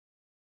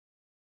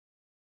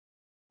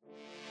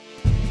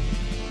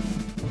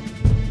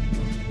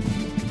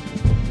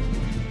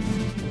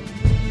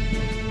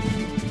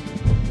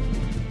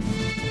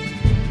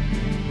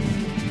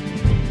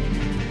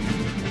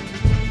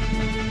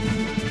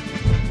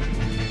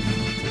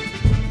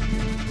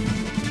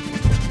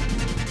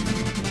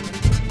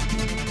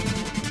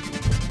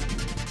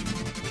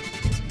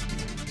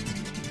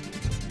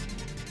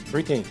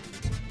Greetings.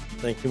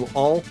 Thank you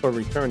all for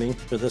returning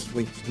to this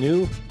week's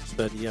new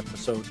study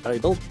episode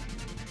titled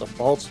The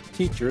False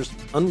Teacher's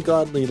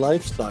Ungodly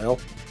Lifestyle,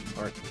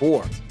 Part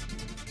 4.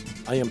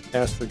 I am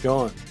Pastor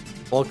John,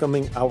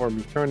 welcoming our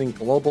returning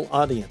global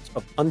audience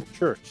of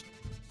unchurched,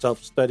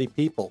 self-study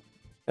people,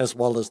 as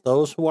well as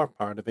those who are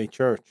part of a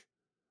church.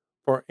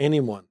 For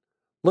anyone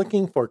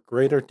looking for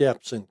greater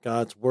depths in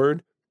God's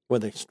Word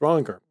with a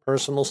stronger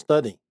personal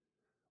study,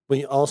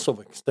 we also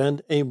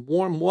extend a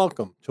warm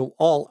welcome to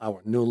all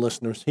our new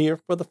listeners here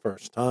for the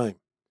first time.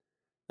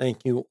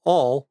 Thank you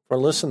all for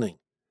listening.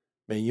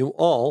 May you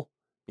all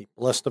be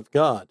blessed of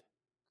God.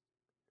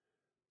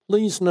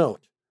 Please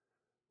note,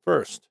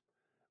 first,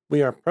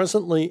 we are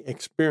presently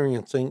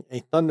experiencing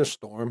a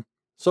thunderstorm,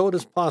 so it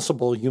is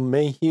possible you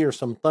may hear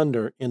some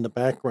thunder in the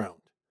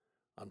background.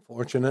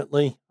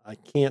 Unfortunately, I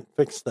can't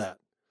fix that,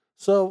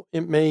 so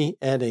it may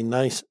add a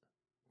nice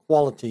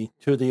quality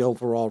to the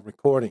overall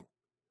recording.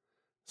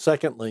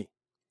 Secondly,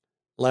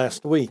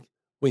 last week,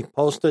 we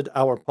posted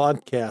our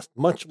podcast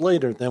much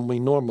later than we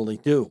normally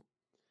do.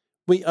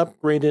 We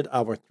upgraded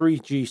our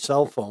 3G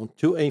cell phone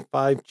to a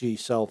 5G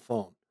cell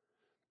phone.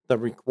 The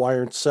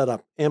required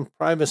setup and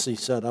privacy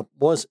setup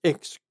was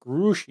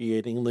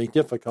excruciatingly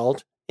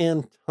difficult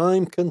and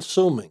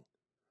time-consuming.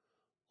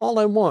 All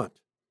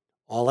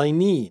I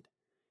need,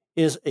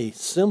 is a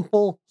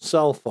simple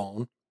cell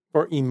phone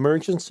for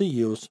emergency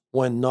use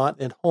when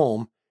not at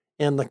home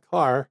and the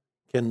car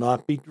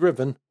cannot be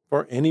driven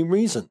for any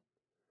reason.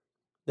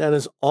 That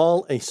is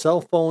all a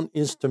cell phone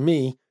is to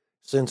me,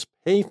 since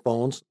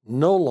payphones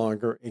no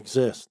longer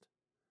exist.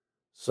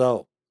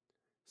 So,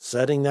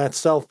 setting that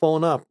cell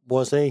phone up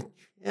was a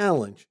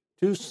challenge,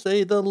 to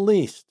say the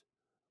least,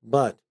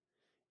 but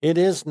it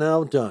is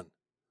now done.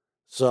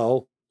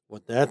 So,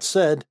 with that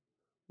said,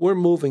 we're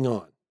moving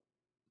on.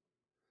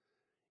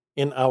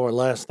 In our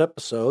last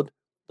episode,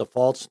 The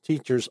False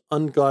Teacher's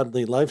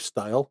Ungodly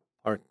Lifestyle,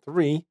 Part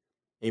 3,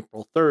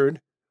 April 3rd,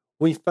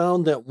 we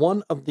found that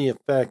one of the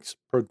effects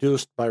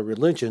produced by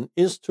religion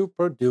is to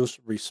produce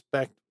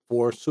respect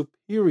for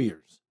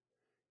superiors.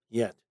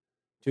 Yet,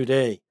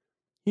 today,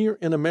 here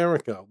in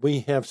America,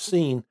 we have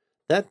seen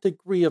that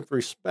degree of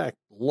respect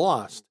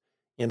lost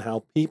in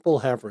how people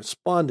have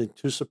responded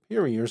to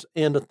superiors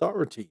and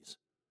authorities.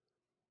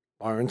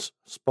 Barnes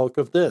spoke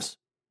of this,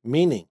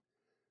 meaning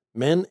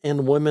men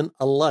and women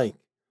alike,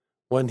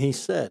 when he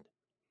said,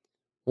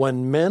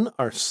 "When men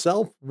are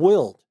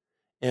self-willed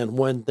and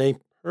when they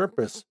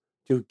purpose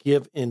to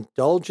give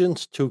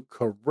indulgence to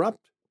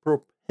corrupt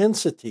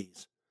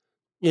propensities,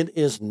 it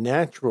is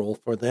natural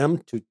for them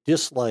to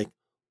dislike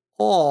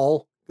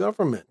all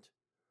government.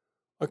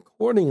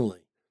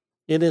 Accordingly,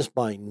 it is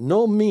by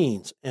no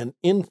means an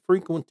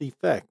infrequent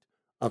effect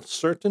of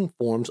certain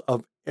forms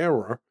of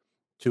error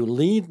to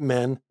lead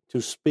men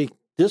to speak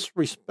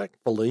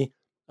disrespectfully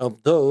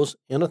of those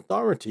in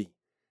authority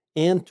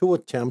and to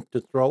attempt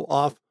to throw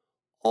off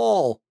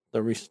all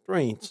the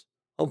restraints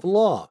of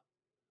law.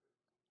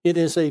 It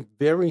is a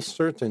very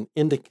certain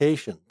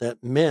indication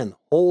that men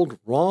hold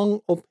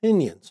wrong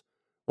opinions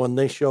when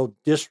they show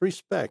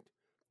disrespect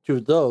to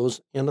those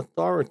in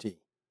authority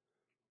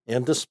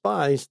and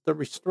despise the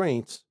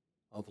restraints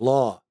of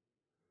law.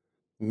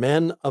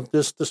 Men of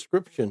this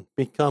description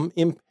become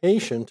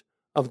impatient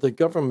of the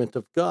government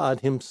of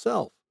God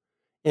Himself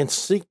and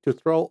seek to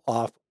throw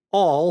off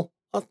all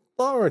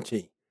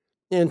authority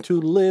and to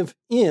live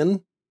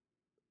in.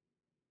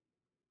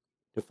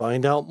 To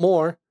find out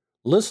more,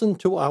 listen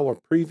to our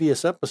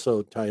previous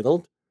episode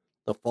titled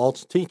The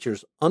False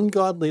Teacher's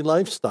Ungodly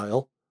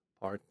Lifestyle,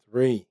 Part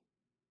 3.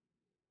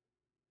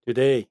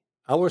 Today,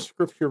 our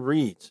scripture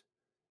reads,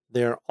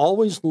 "They're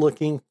always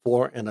looking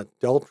for an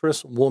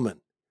adulterous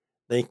woman.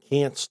 They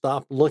can't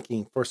stop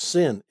looking for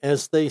sin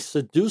as they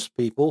seduce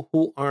people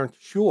who aren't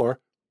sure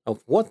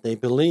of what they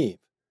believe.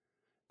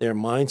 Their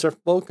minds are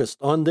focused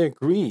on their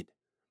greed.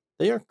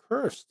 They are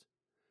cursed.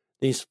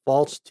 These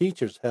false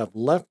teachers have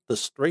left the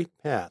straight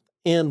path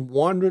and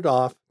wandered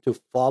off to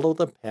follow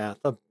the path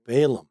of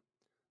Balaam,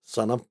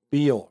 son of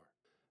Beor.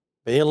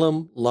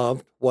 Balaam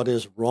loved what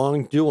his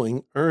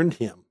wrongdoing earned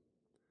him,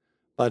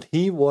 but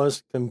he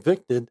was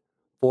convicted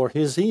for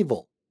his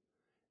evil.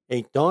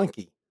 A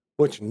donkey,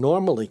 which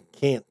normally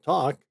can't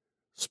talk,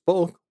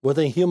 spoke with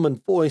a human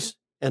voice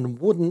and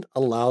wouldn't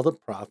allow the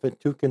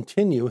prophet to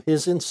continue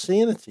his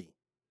insanity.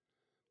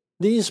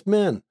 These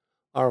men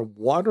are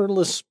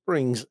waterless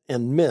springs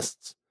and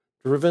mists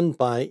driven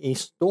by a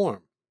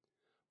storm,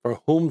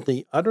 for whom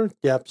the utter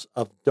depths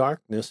of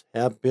darkness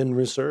have been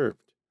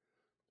reserved.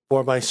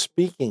 For by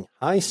speaking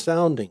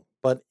high-sounding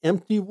but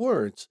empty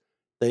words,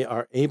 they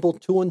are able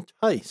to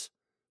entice,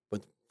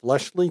 with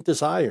fleshly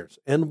desires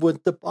and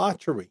with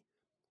debauchery,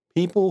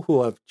 people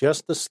who have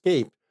just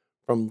escaped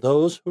from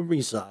those who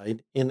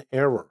reside in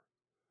error.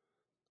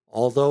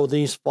 Although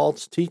these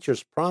false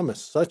teachers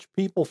promise such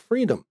people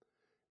freedom,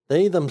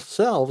 they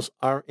themselves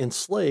are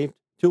enslaved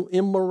to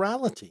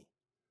immorality.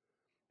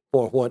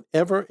 For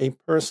whatever a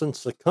person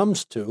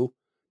succumbs to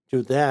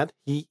that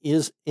he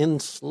is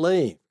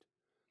enslaved.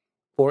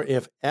 For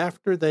if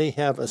after they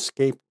have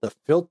escaped the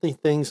filthy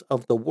things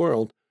of the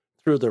world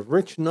through the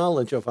rich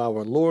knowledge of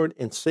our Lord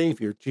and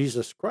Savior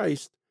Jesus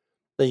Christ,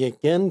 they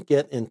again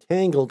get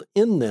entangled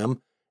in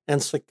them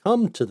and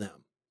succumb to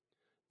them,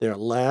 their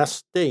last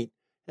state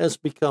has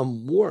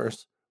become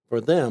worse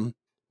for them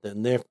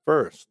than their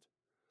first.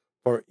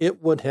 For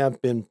it would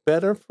have been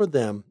better for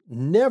them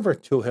never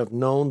to have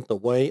known the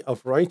way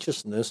of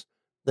righteousness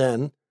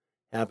than,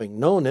 having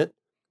known it,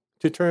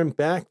 to turn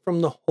back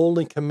from the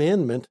holy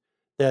commandment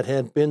that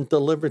had been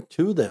delivered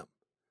to them.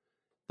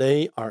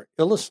 They are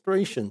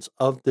illustrations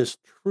of this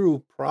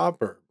true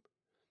proverb.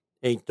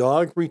 A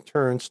dog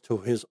returns to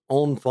his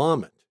own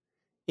vomit,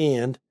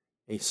 and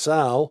a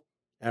sow,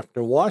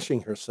 after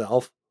washing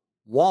herself,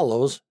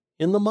 wallows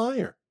in the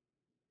mire.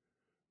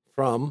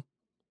 From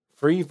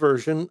Free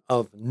Version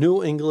of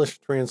New English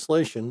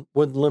Translation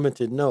with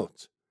limited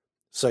notes.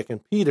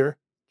 2 Peter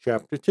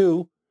chapter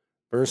 2,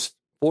 verse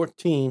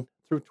 14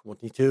 through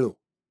 22.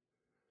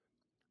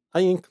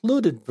 I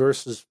included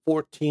verses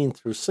 14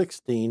 through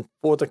 16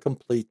 for the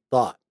complete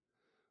thought.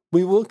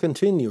 We will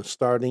continue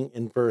starting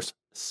in verse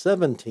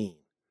 17.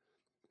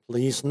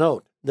 Please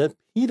note that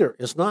Peter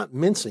is not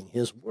mincing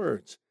his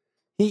words.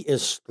 He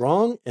is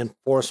strong and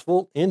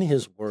forceful in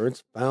his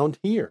words found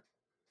here.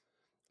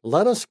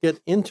 Let us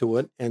get into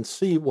it and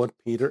see what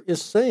Peter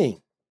is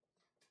saying.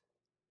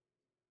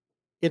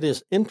 It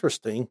is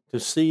interesting to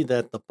see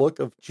that the book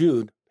of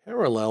Jude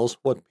parallels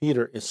what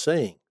Peter is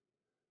saying.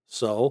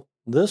 So,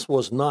 this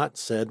was not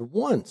said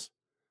once.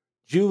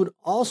 Jude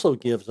also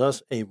gives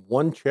us a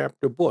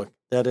one-chapter book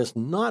that is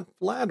not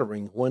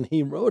flattering when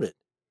he wrote it.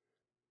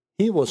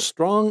 He was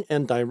strong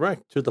and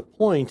direct to the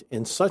point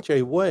in such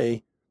a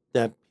way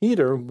that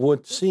Peter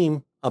would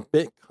seem a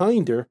bit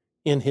kinder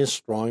in his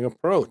strong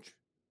approach.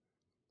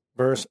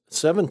 Verse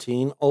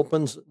 17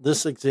 opens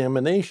this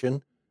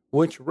examination,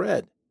 which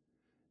read,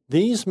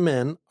 "These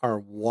men are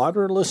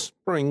waterless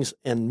springs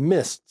and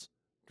mists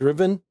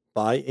driven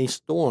by a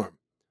storm,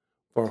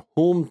 for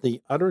whom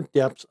the utter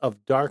depths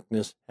of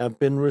darkness have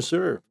been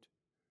reserved."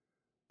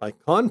 By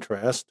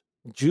contrast,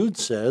 Jude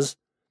says,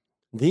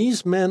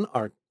 "These men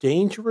are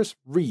dangerous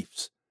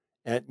reefs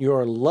at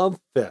your love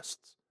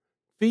fests,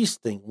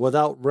 feasting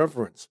without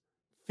reverence,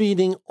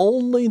 feeding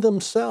only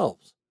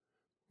themselves.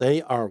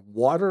 They are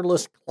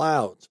waterless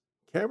clouds,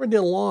 carried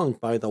along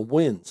by the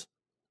winds,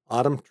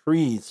 autumn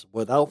trees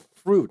without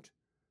fruit,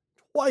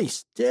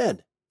 twice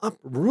dead,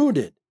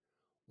 uprooted,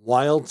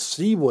 wild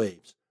sea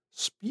waves,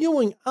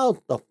 spewing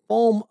out the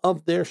foam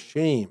of their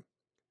shame,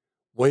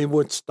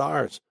 wayward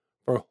stars,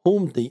 for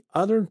whom the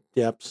utter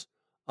depths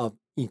of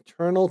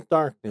eternal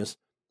darkness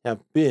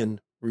have been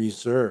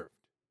reserved."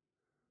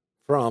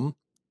 From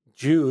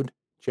Jude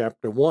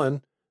chapter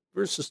 1,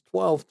 verses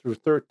 12 through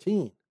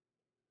 13.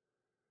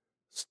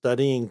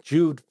 Studying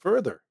Jude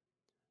further,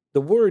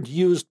 the word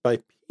used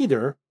by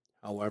Peter,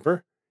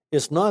 however,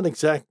 is not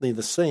exactly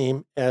the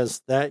same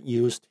as that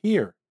used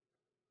here.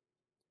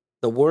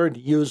 The word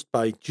used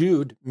by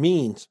Jude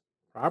means,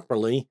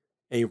 properly,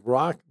 a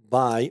rock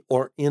by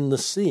or in the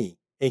sea,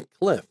 a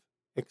cliff,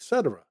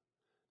 etc.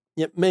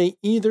 It may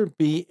either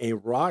be a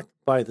rock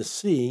by the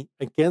sea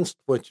against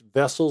which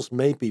vessels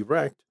may be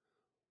wrecked,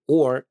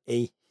 or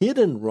a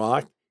hidden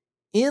rock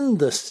in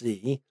the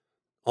sea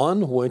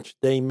on which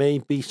they may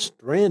be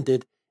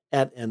stranded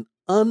at an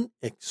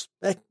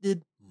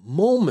unexpected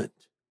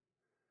moment.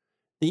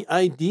 The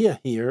idea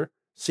here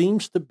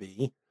seems to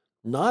be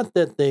not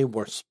that they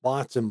were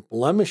spots and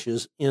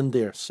blemishes in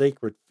their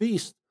sacred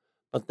feast,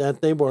 but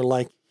that they were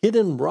like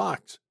hidden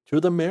rocks to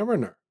the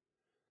mariner.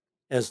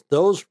 As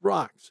those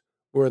rocks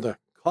were the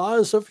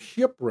cause of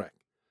shipwreck,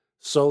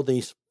 so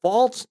these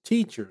false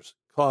teachers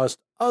caused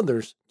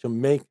others to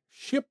make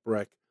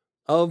shipwreck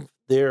of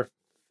their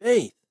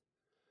faith.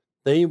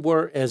 They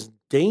were as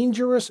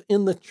dangerous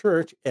in the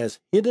church as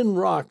hidden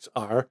rocks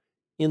are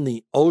in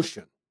the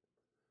ocean.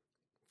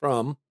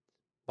 From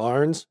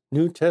Barnes'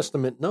 New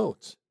Testament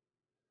Notes.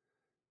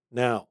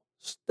 Now,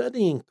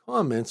 studying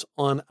comments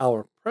on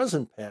our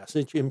present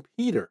passage in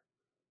Peter,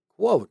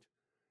 quote,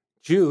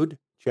 Jude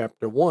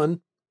chapter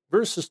 1,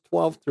 verses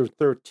 12 through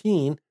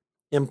 13,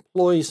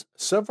 employs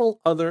several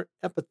other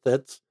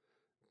epithets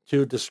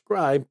to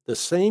describe the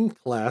same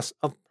class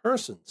of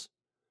persons.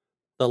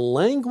 The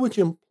language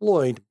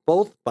employed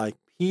both by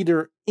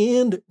Peter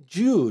and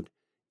Jude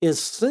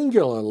is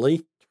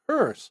singularly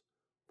terse,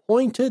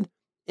 pointed,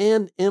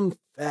 and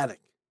emphatic.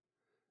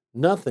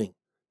 Nothing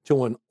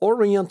to an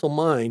Oriental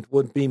mind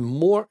would be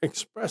more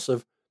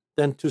expressive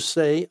than to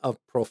say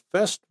of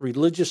professed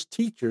religious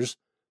teachers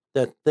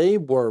that they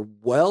were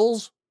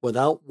wells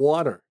without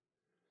water.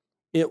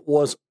 It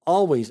was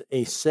always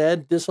a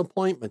sad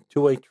disappointment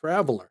to a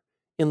traveler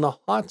in the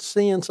hot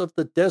sands of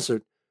the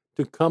desert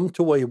to come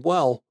to a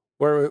well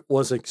where it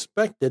was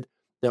expected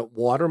that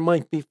water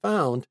might be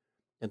found,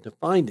 and to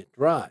find it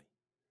dry.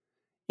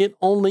 It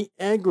only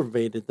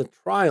aggravated the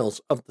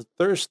trials of the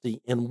thirsty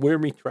and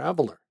weary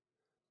traveler.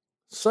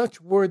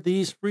 Such were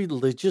these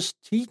religious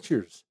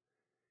teachers.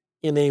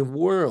 In a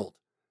world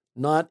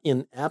not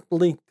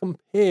inaptly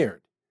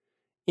compared,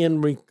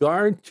 in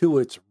regard to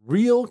its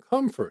real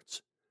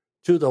comforts,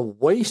 to the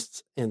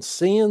wastes and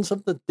sands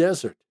of the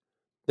desert,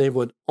 they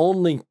would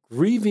only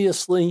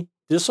grievously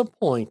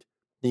disappoint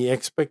the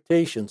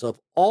expectations of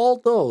all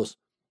those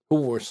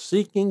who were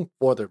seeking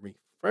for the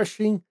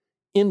refreshing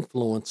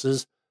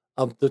influences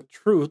of the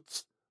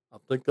truths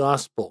of the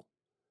gospel.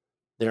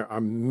 There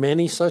are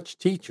many such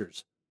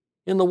teachers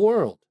in the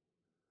world.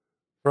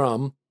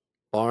 From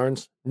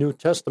Barnes' New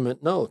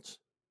Testament Notes.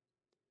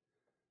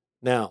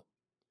 Now,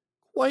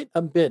 quite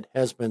a bit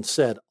has been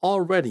said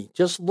already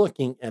just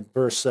looking at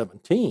verse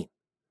 17.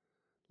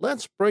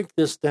 Let's break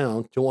this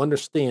down to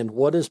understand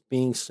what is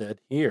being said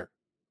here.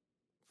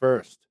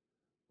 First,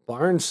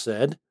 Barnes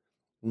said,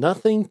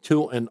 nothing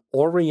to an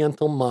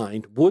Oriental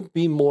mind would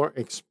be more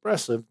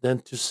expressive than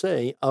to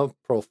say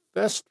of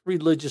professed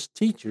religious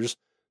teachers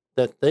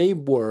that they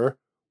were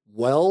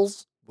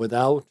wells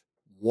without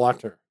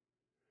water.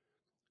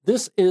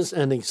 This is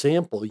an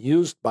example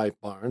used by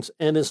Barnes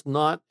and is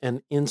not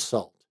an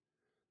insult.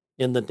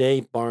 In the day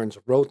Barnes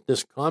wrote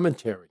this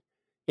commentary,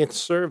 it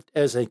served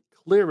as a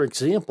clear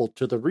example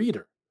to the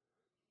reader.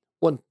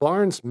 What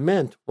Barnes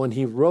meant when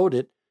he wrote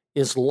it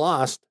is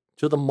lost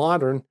to the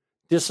modern,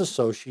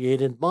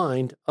 disassociated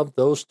mind of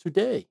those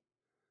today.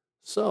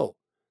 So,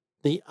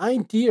 the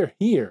idea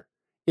here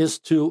is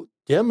to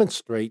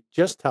demonstrate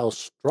just how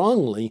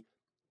strongly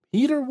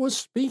Peter was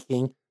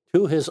speaking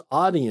to his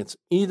audience,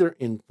 either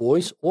in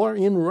voice or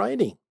in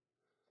writing.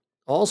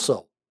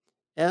 Also,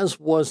 as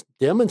was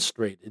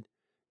demonstrated,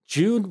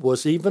 Jude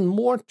was even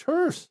more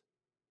terse.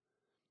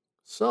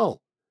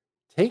 So,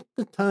 take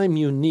the time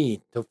you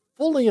need to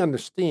fully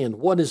understand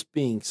what is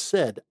being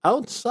said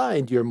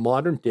outside your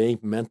modern-day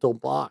mental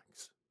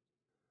box.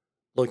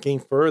 Looking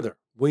further,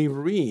 we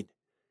read,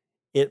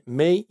 it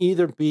may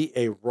either be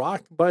a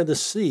rock by the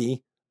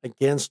sea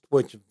against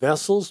which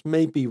vessels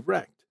may be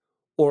wrecked,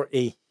 or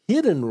a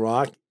hidden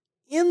rock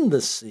in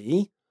the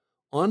sea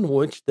on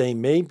which they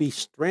may be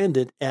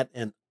stranded at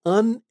an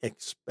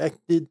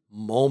unexpected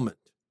moment.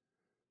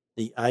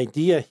 The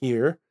idea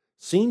here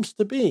seems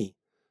to be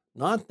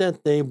not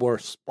that they were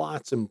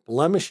spots and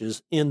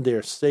blemishes in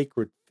their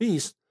sacred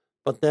feast,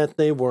 but that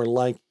they were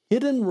like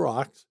hidden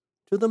rocks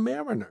to the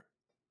mariner.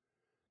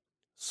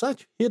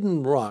 Such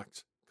hidden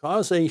rocks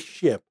cause a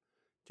ship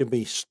to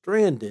be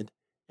stranded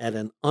at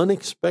an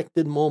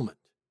unexpected moment.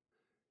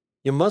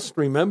 You must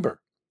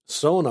remember,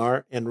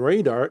 sonar and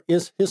radar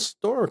is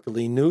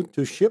historically new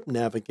to ship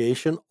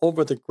navigation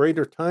over the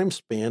greater time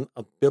span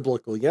of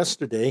biblical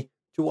yesterday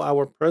to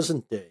our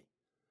present day.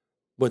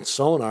 With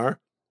sonar,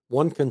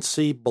 one can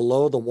see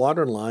below the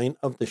waterline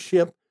of the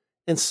ship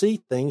and see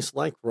things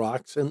like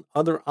rocks and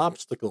other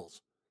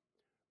obstacles.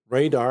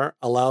 Radar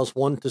allows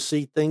one to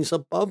see things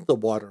above the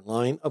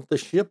waterline of the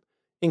ship,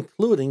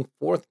 including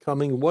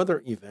forthcoming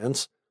weather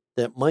events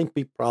that might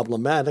be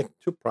problematic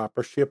to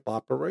proper ship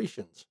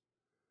operations.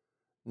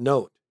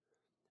 Note,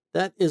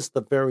 that is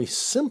the very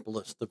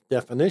simplest of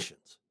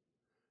definitions.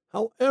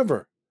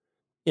 However,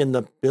 in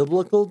the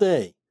biblical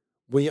day,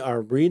 we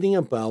are reading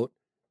about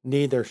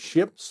neither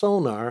ship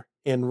sonar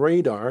and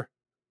radar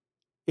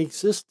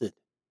existed.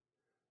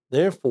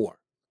 Therefore,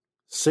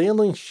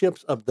 sailing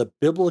ships of the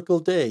biblical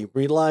day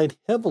relied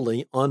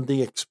heavily on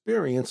the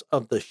experience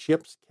of the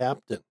ship's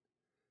captain.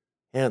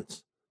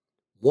 Hence,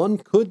 one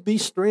could be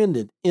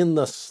stranded in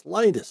the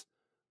slightest,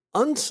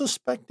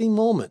 unsuspecting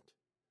moment.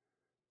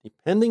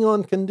 Depending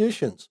on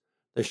conditions,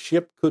 the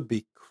ship could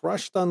be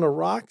crushed on the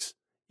rocks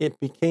it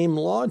became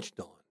lodged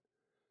on.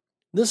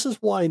 This is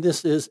why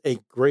this is a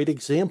great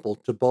example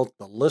to both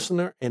the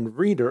listener and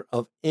reader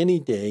of any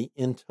day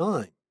in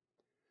time.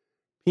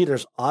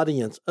 Peter's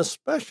audience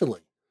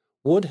especially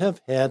would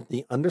have had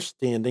the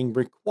understanding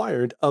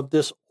required of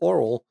this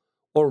oral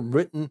or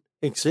written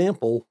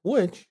example,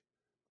 which,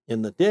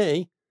 in the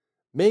day,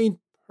 made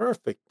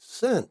perfect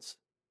sense.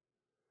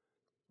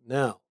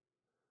 Now,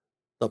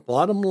 the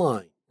bottom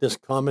line this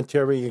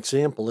commentary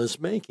example is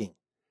making,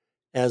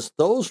 as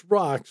those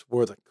rocks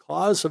were the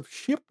cause of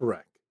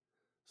shipwreck,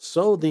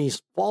 so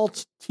these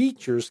false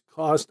teachers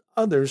caused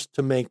others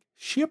to make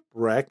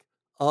shipwreck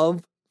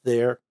of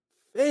their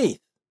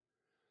faith.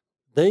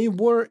 They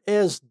were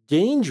as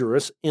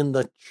dangerous in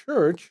the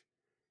church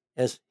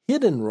as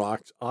hidden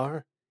rocks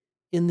are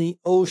in the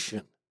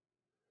ocean.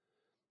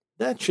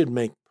 That should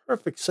make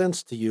perfect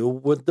sense to you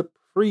with the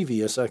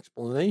previous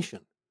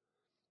explanation.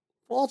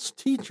 False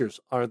teachers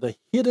are the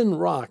hidden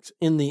rocks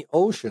in the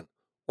ocean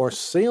or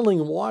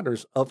sailing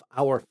waters of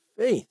our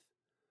faith.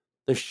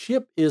 The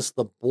ship is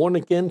the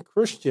born-again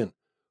Christian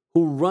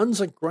who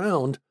runs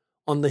aground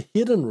on the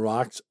hidden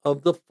rocks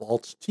of the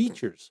false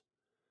teachers.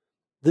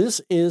 This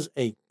is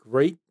a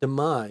great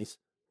demise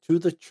to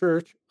the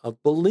church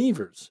of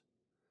believers.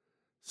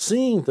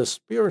 Seeing the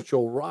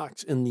spiritual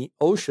rocks in the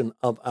ocean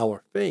of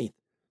our faith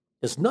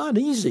is not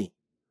easy.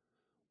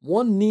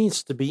 One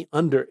needs to be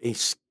under a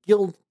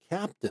skilled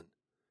captain,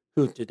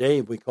 who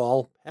today we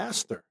call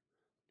pastor,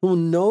 who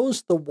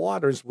knows the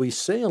waters we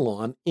sail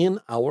on in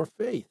our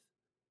faith.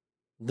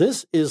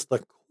 This is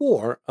the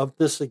core of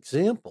this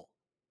example.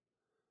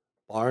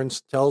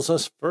 Barnes tells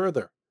us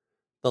further,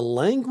 The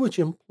language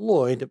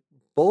employed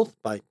both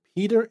by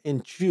Peter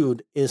and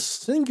Jude is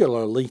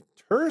singularly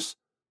terse,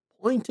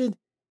 pointed,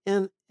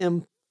 and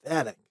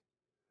emphatic.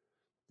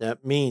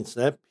 That means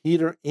that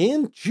Peter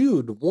and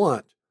Jude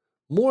want,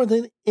 more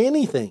than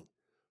anything,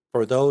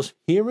 for those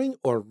hearing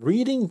or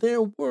reading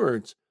their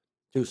words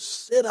to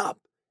sit up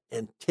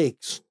and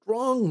take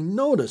strong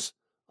notice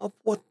of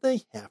what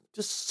they have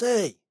to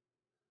say.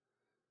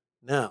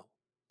 Now,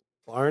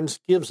 Barnes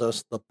gives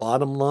us the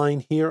bottom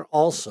line here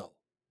also.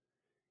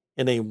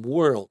 In a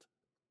world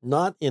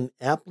not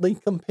inaptly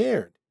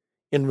compared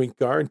in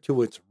regard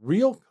to its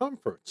real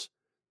comforts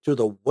to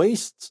the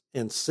wastes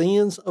and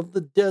sands of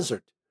the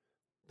desert,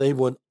 they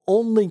would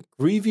only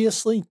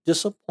grievously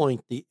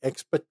disappoint the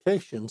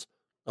expectations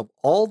of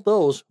all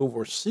those who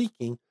were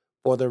seeking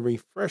for the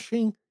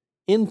refreshing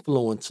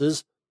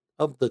influences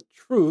of the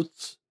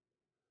truths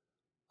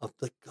of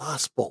the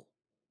gospel.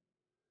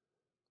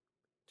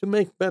 To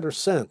make better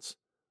sense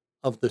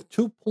of the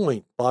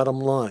 2-point bottom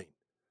line,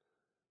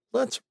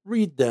 let's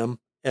read them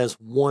as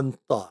one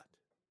thought.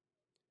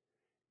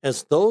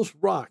 As those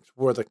rocks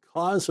were the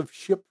cause of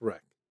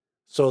shipwreck,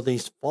 so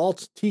these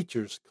false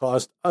teachers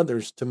caused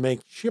others to make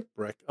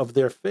shipwreck of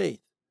their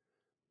faith.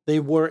 They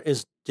were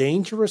as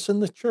dangerous in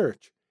the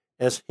church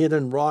as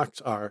hidden rocks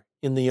are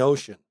in the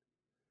ocean.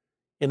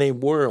 In a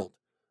world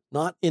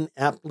not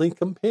inaptly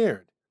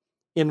compared,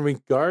 in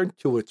regard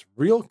to its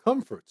real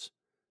comforts,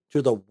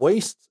 to the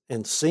wastes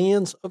and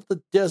sands of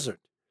the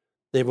desert,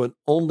 they would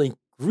only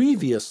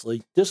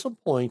grievously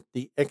disappoint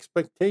the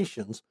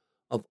expectations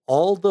of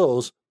all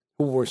those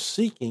who were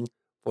seeking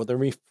for the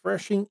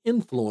refreshing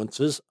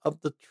influences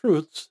of the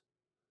truths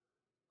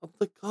of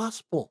the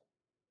gospel.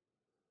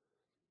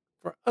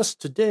 For us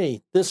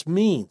today, this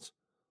means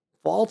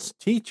false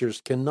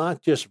teachers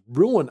cannot just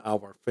ruin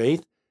our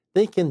faith,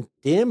 they can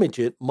damage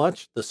it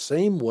much the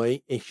same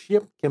way a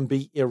ship can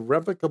be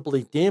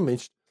irrevocably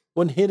damaged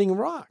when hitting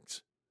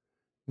rocks,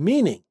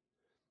 meaning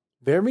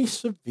very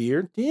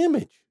severe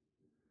damage.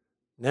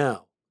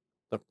 Now,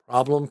 the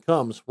problem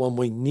comes when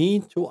we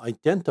need to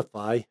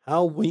identify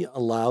how we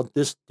allowed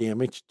this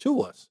damage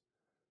to us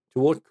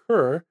to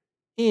occur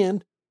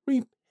and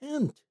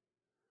repent.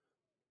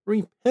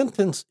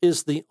 Repentance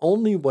is the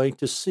only way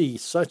to see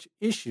such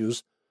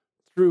issues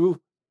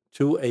through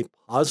to a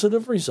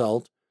positive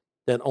result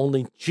that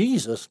only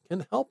Jesus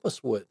can help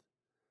us with.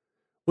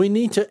 We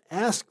need to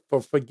ask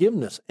for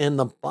forgiveness, and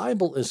the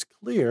Bible is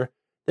clear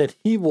that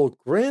He will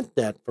grant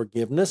that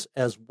forgiveness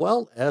as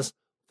well as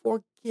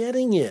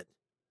forgetting it.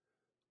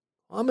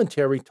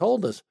 Commentary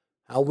told us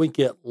how we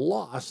get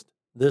lost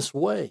this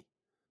way.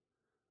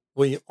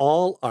 We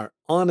all are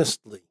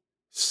honestly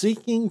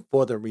seeking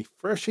for the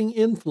refreshing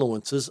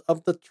influences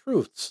of the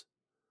truths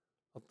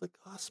of the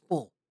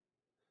gospel.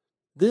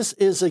 This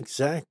is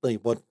exactly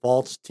what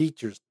false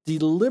teachers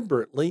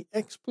deliberately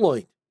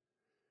exploit.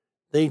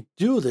 They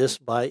do this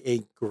by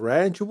a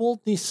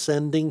gradual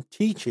descending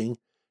teaching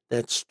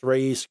that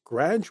strays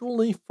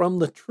gradually from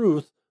the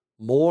truth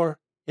more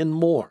and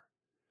more.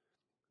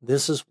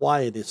 This is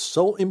why it is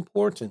so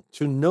important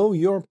to know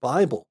your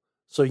Bible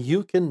so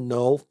you can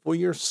know for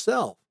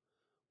yourself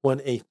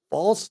when a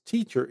false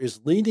teacher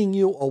is leading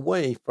you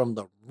away from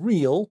the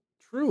real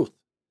truth.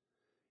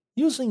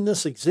 Using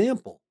this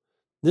example,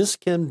 this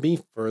can be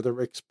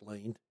further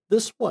explained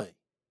this way.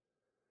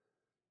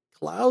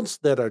 Clouds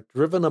that are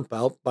driven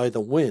about by the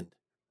wind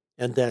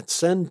and that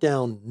send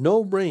down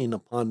no rain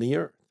upon the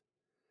earth.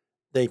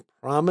 They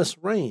promise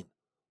rain,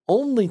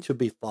 only to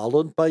be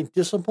followed by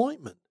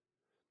disappointment.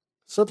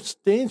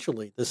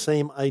 Substantially the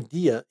same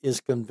idea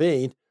is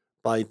conveyed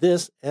by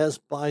this as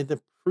by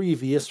the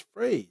previous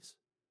phrase.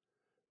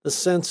 The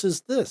sense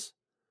is this: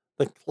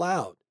 the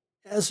cloud,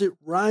 as it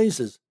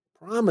rises,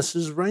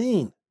 promises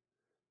rain.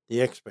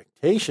 The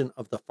expectation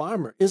of the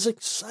farmer is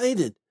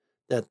excited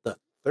that the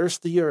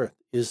thirsty earth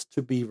is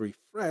to be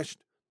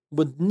refreshed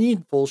with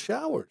needful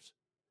showers.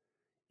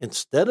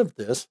 Instead of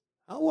this,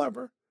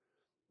 however,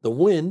 the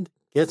wind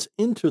gets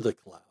into the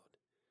cloud.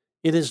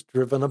 It is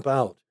driven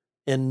about,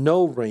 and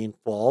no rain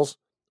falls,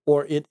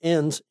 or it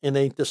ends in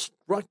a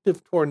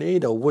destructive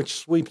tornado which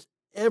sweeps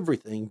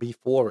everything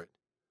before it.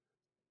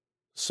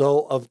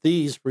 So of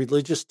these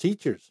religious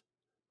teachers,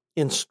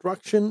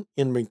 instruction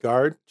in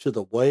regard to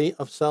the way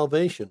of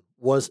salvation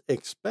was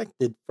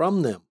expected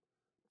from them,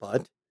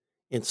 but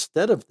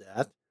instead of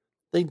that,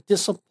 they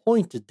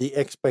disappointed the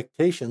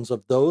expectations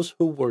of those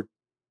who were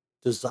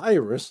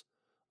desirous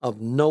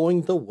of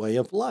knowing the way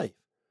of life,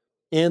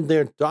 and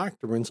their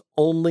doctrines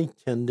only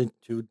tended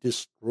to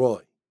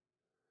destroy.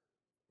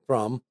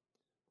 From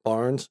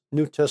Barnes'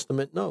 New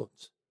Testament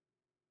Notes.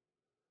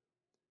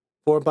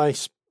 For by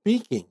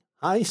speaking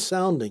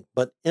high-sounding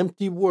but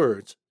empty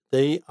words,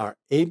 they are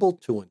able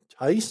to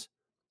entice,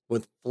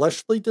 with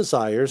fleshly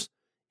desires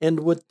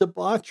and with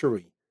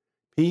debauchery,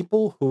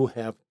 people who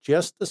have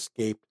just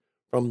escaped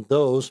from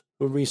those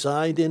who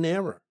reside in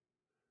error.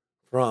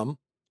 From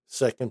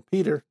 2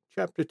 Peter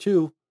chapter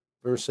 2,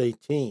 verse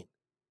 18.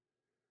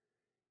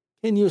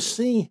 Can you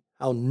see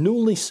how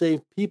newly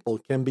saved people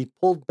can be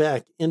pulled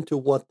back into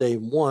what they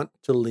want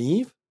to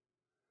leave?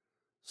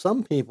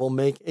 Some people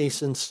make a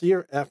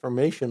sincere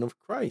affirmation of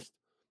Christ,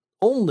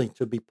 only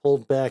to be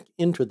pulled back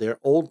into their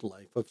old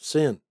life of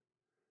sin.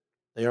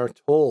 They are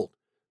told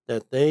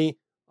that they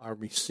are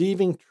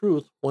receiving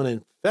truth when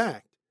in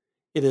fact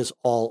it is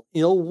all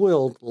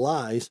ill-willed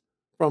lies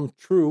from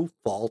true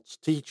false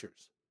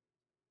teachers.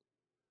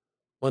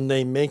 When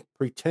they make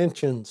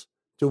pretensions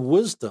to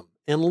wisdom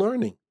and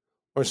learning,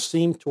 or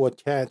seem to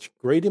attach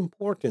great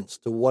importance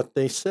to what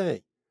they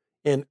say,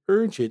 and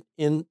urge it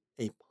in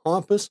a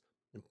pompous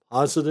and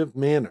positive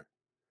manner.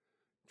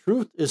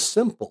 Truth is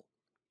simple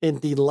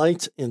and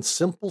delights in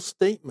simple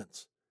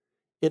statements.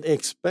 It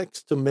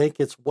expects to make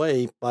its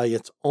way by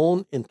its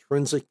own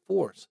intrinsic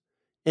force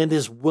and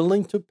is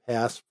willing to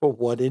pass for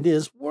what it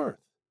is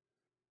worth.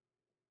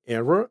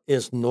 Error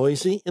is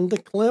noisy and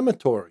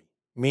declamatory,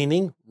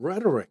 meaning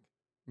rhetoric,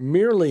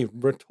 merely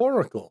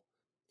rhetorical,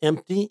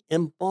 empty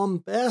and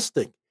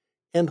bombastic,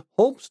 and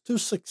hopes to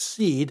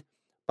succeed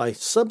by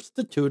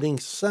substituting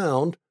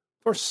sound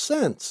for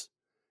sense,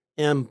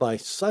 and by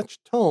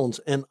such tones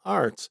and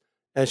arts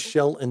as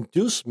shall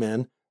induce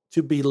men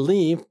to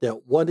believe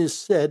that what is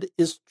said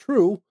is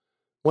true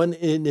when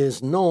it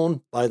is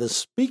known by the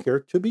speaker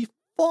to be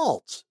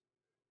false.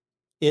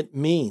 It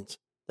means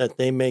that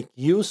they make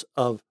use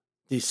of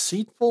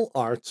deceitful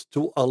arts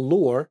to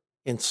allure,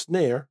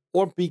 ensnare,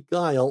 or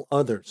beguile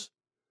others.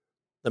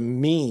 The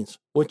means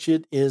which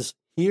it is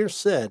here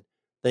said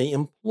they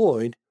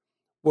employed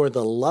were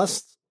the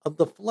lusts of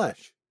the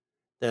flesh.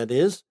 That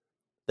is,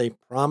 they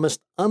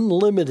promised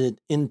unlimited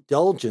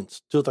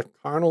indulgence to the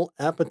carnal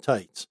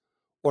appetites,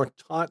 or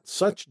taught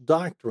such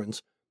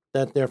doctrines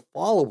that their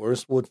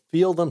followers would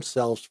feel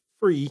themselves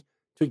free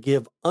to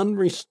give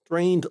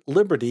unrestrained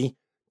liberty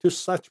to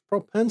such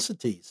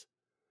propensities.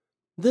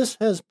 This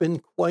has been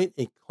quite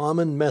a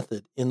common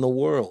method in the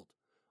world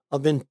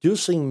of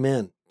inducing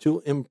men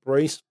to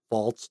embrace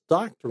false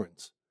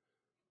doctrines.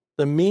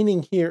 The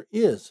meaning here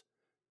is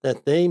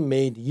that they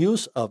made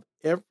use of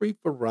every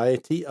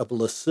variety of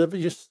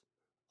lascivious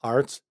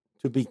arts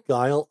to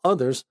beguile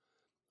others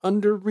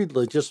under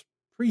religious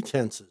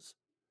pretenses.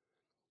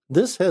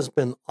 This has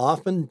been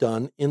often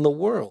done in the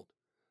world,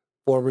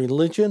 for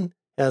religion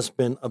has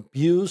been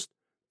abused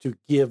to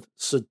give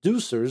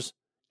seducers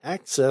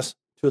access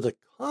to the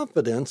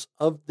confidence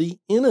of the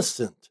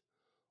innocent,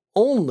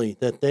 only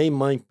that they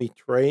might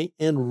betray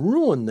and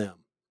ruin them.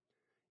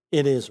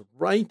 It is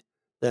right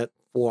that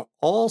for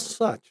all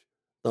such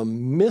the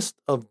mist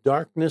of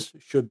darkness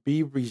should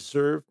be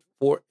reserved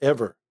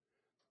forever.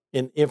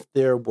 And if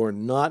there were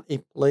not a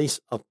place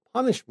of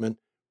punishment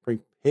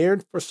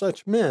prepared for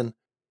such men,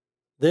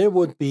 there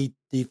would be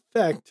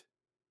defect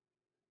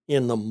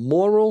in the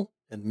moral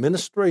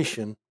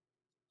administration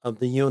of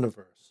the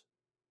universe.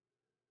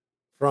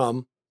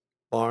 From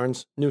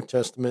Barnes' New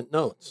Testament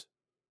Notes.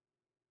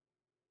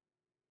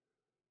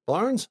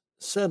 Barnes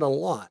said a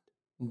lot,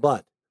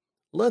 but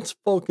let's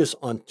focus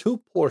on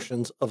two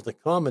portions of the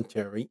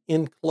commentary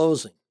in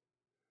closing.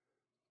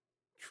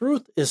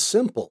 Truth is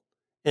simple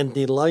and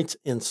delights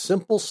in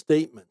simple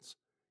statements.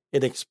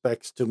 It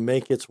expects to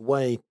make its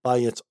way by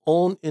its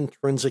own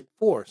intrinsic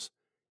force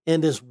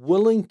and is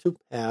willing to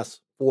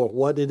pass for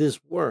what it is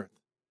worth.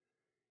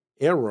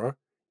 Error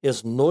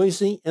is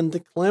noisy and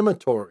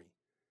declamatory,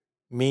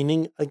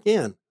 meaning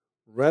again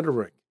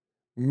rhetoric,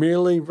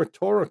 merely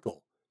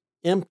rhetorical,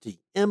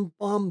 empty and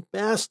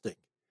bombastic,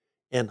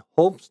 and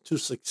hopes to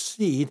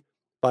succeed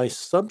by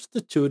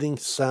substituting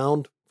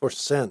sound for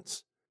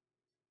sense,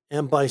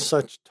 and by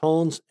such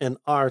tones and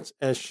arts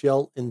as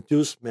shall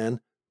induce men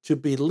to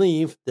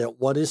believe that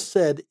what is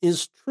said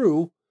is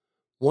true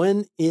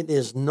when it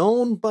is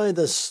known by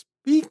the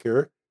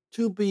speaker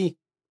to be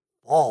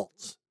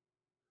false.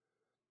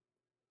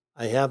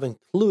 I have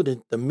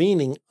included the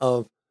meaning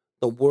of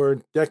the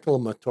word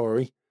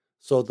declamatory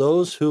so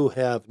those who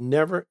have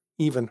never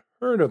even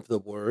heard of the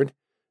word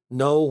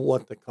know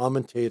what the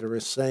commentator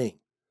is saying.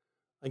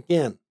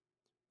 Again,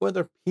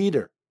 whether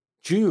Peter,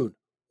 Jude,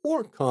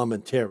 or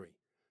commentary,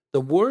 the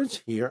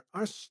words here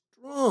are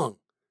strong,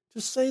 to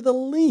say the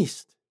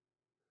least.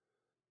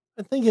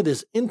 I think it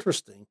is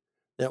interesting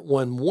that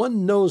when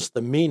one knows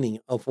the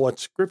meaning of what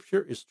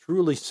Scripture is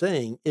truly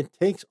saying, it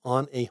takes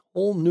on a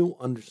whole new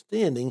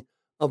understanding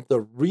of the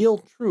real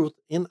truth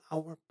in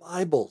our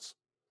Bibles.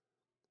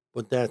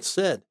 With that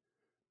said,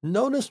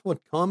 notice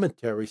what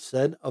commentary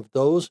said of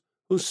those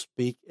who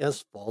speak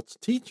as false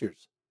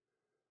teachers.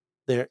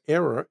 Their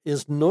error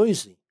is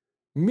noisy,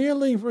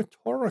 merely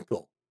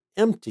rhetorical,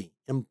 empty,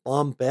 and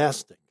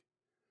bombastic.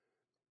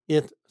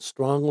 It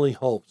strongly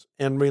hopes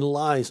and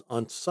relies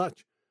on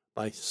such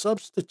by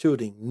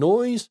substituting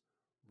noise,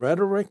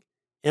 rhetoric,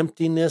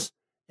 emptiness,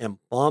 and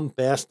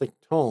bombastic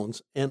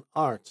tones and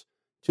arts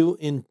to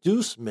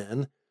induce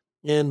men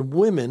and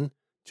women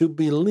to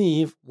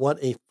believe what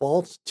a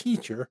false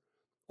teacher,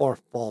 or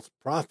false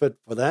prophet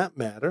for that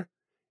matter,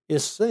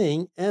 is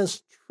saying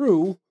as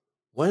true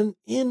when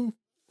in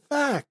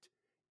fact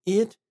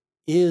it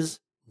is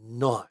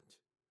not.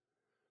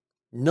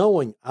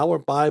 Knowing our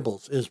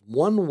Bibles is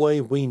one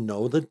way we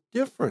know the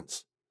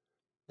difference.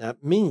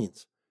 That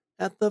means,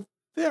 at the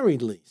very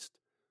least,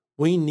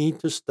 we need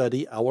to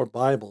study our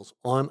Bibles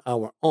on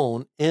our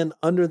own and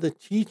under the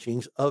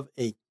teachings of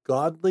a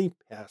godly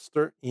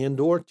pastor and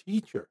or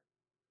teacher.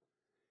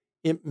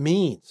 It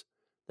means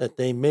that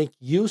they make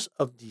use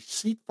of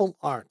deceitful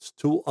arts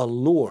to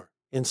allure,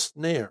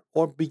 ensnare,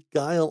 or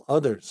beguile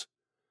others.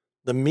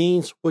 The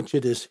means which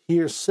it is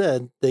here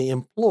said they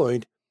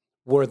employed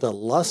were the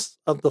lusts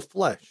of the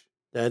flesh.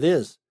 That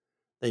is,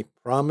 they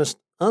promised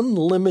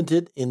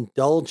unlimited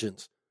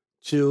indulgence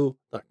to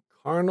the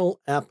carnal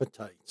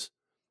appetites,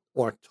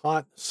 or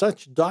taught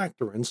such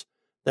doctrines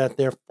that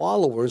their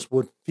followers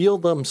would feel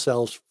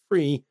themselves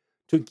free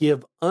to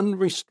give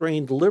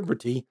unrestrained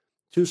liberty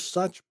to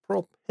such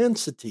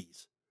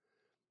propensities.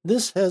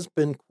 This has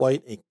been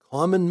quite a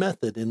common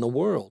method in the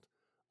world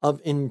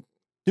of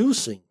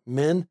inducing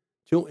men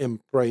to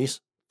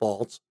embrace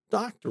false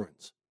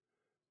doctrines.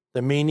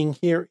 The meaning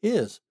here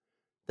is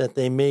that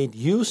they made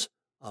use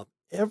of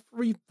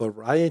every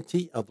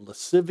variety of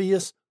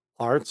lascivious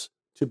arts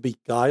to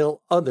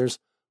beguile others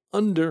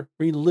under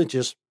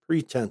religious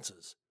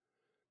pretenses.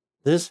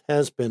 This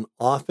has been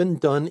often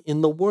done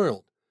in the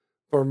world,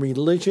 for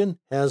religion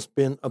has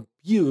been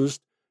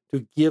abused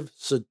to give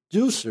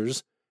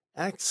seducers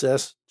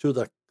access to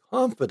the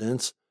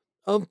confidence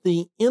of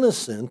the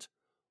innocent,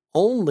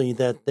 only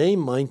that they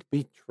might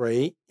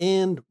betray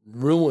and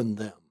ruin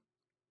them.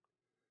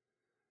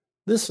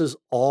 This is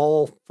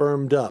all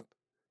firmed up,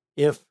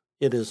 if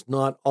it is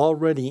not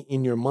already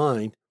in your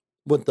mind,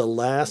 with the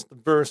last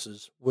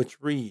verses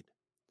which read,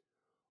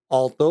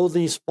 "Although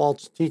these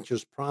false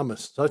teachers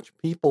promise such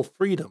people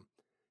freedom,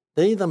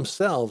 they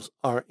themselves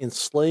are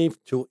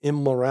enslaved to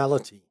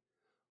immorality.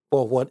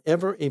 For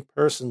whatever a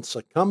person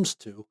succumbs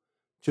to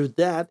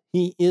that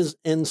he is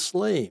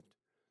enslaved.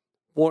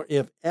 For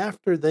if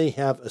after they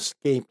have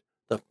escaped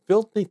the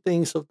filthy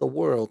things of the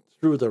world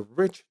through the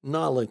rich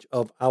knowledge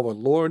of our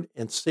Lord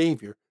and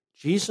Savior,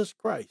 Jesus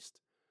Christ,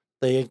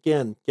 they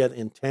again get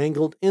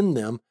entangled in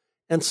them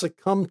and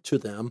succumb to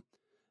them,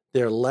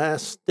 their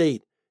last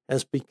state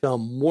has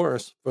become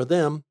worse for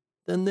them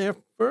than their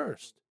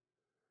first.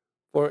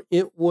 For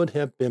it would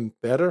have been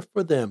better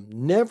for them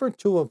never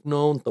to have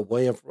known the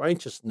way of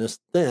righteousness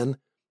than,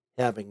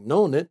 having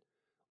known it,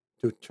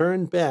 to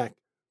turn back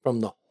from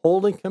the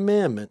holy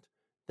commandment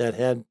that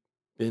had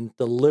been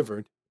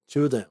delivered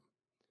to them."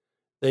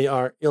 They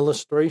are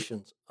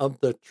illustrations of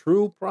the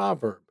true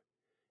proverb,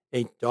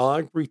 "A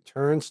dog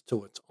returns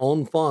to its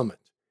own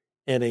vomit,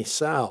 and a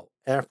sow,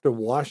 after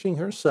washing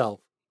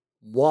herself,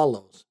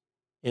 wallows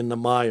in the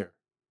mire."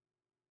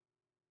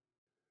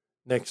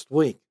 Next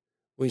week,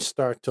 we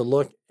start to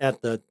look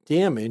at the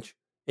damage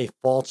a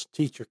false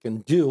teacher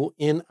can do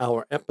in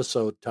our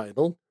episode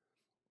titled,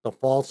 "The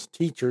False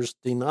Teacher's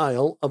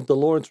Denial of the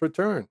Lord's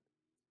Return,"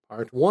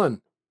 Part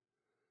 1.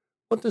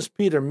 What does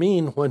Peter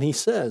mean when he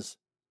says,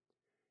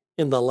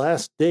 "In the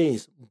last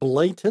days,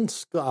 blatant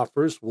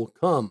scoffers will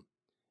come,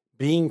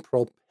 being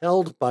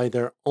propelled by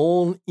their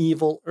own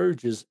evil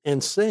urges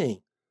and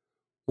saying,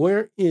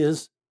 'Where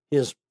is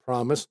his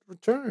promised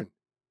return?'"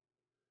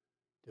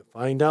 To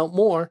find out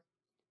more,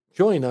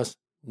 join us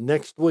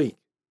next week.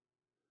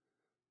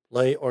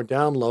 Play or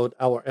download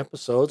our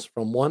episodes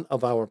from one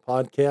of our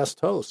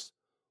podcast hosts,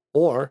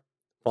 or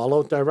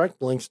follow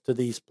direct links to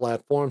these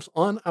platforms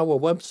on our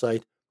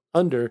website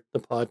under the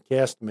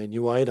podcast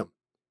menu item.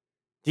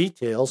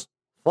 Details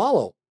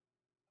follow.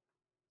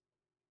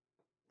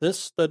 This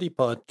study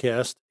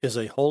podcast is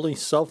a wholly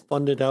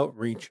self-funded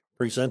outreach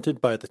presented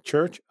by the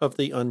Church of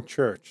the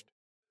Unchurched.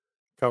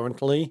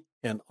 Currently,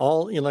 an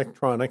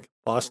all-electronic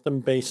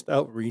Boston-based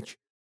outreach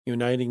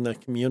uniting the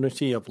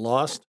community of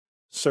lost,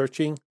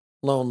 searching,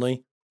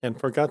 lonely, and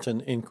forgotten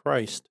in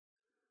Christ.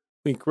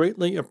 We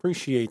greatly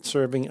appreciate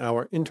serving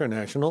our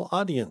international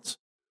audience.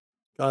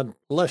 God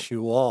bless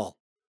you all.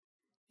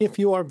 If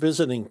you are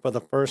visiting for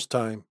the first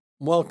time,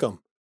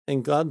 welcome,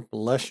 and God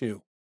bless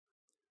you.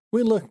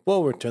 We look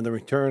forward to the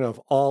return of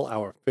all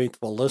our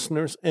faithful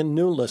listeners and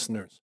new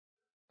listeners.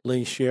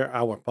 Please share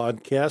our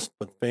podcast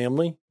with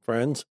family,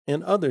 friends,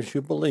 and others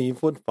you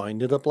believe would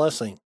find it a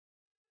blessing.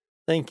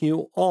 Thank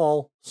you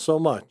all so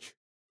much.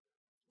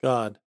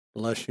 God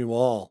bless you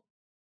all.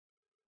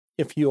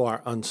 If you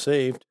are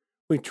unsaved,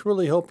 we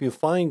truly hope you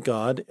find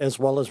God as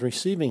well as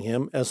receiving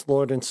Him as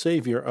Lord and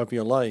Savior of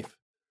your life.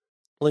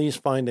 Please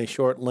find a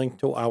short link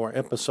to our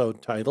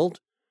episode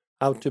titled,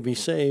 "How to Be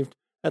Saved,"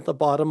 at the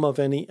bottom of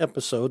any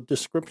episode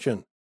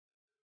description.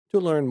 To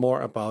learn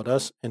more about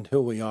us and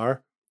who we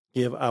are,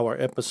 give our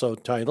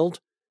episode titled,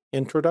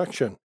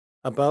 "Introduction,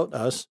 About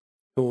Us,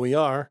 Who We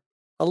Are,"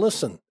 a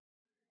listen.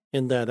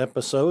 In that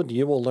episode,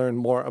 you will learn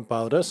more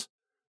about us,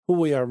 who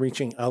we are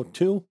reaching out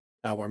to,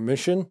 our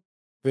mission,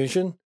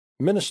 vision,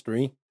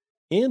 ministry,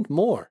 and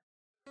more.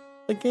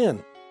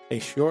 Again, a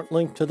short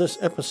link to this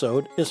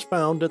episode is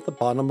found at the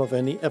bottom of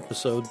any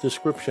episode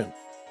description.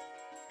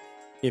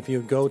 If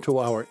you go to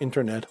our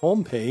internet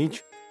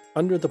homepage,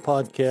 under the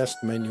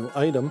podcast menu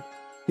item,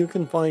 you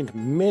can find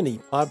many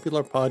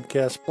popular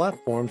podcast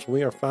platforms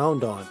we are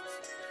found on.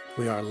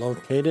 We are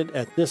located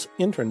at this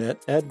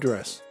internet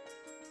address,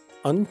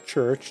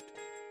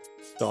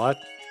 unchurched.org. dot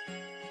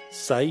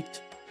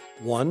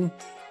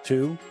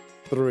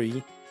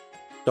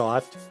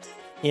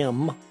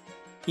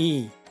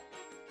site123.me.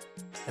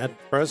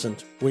 At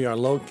present, we are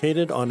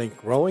located on a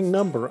growing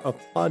number of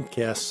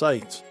podcast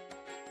sites,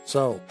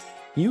 so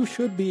you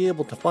should be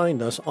able to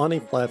find us on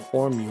a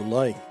platform you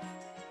like.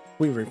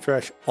 We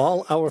refresh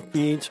all our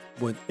feeds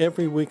with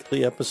every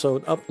weekly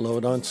episode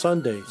upload on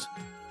Sundays.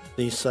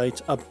 These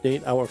sites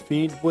update our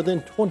feed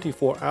within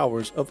 24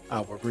 hours of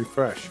our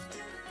refresh.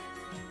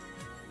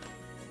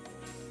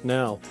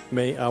 Now,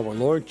 may our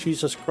Lord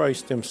Jesus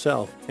Christ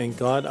himself and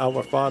God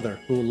our Father,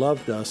 who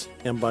loved us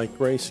and by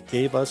grace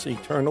gave us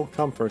eternal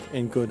comfort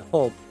and good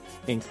hope,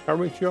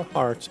 encourage your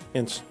hearts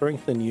and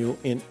strengthen you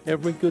in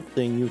every good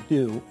thing you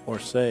do or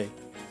say.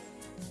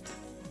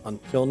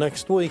 Until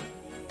next week,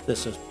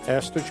 this is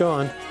Pastor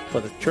John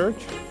for the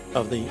Church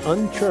of the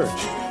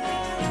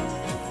Unchurched.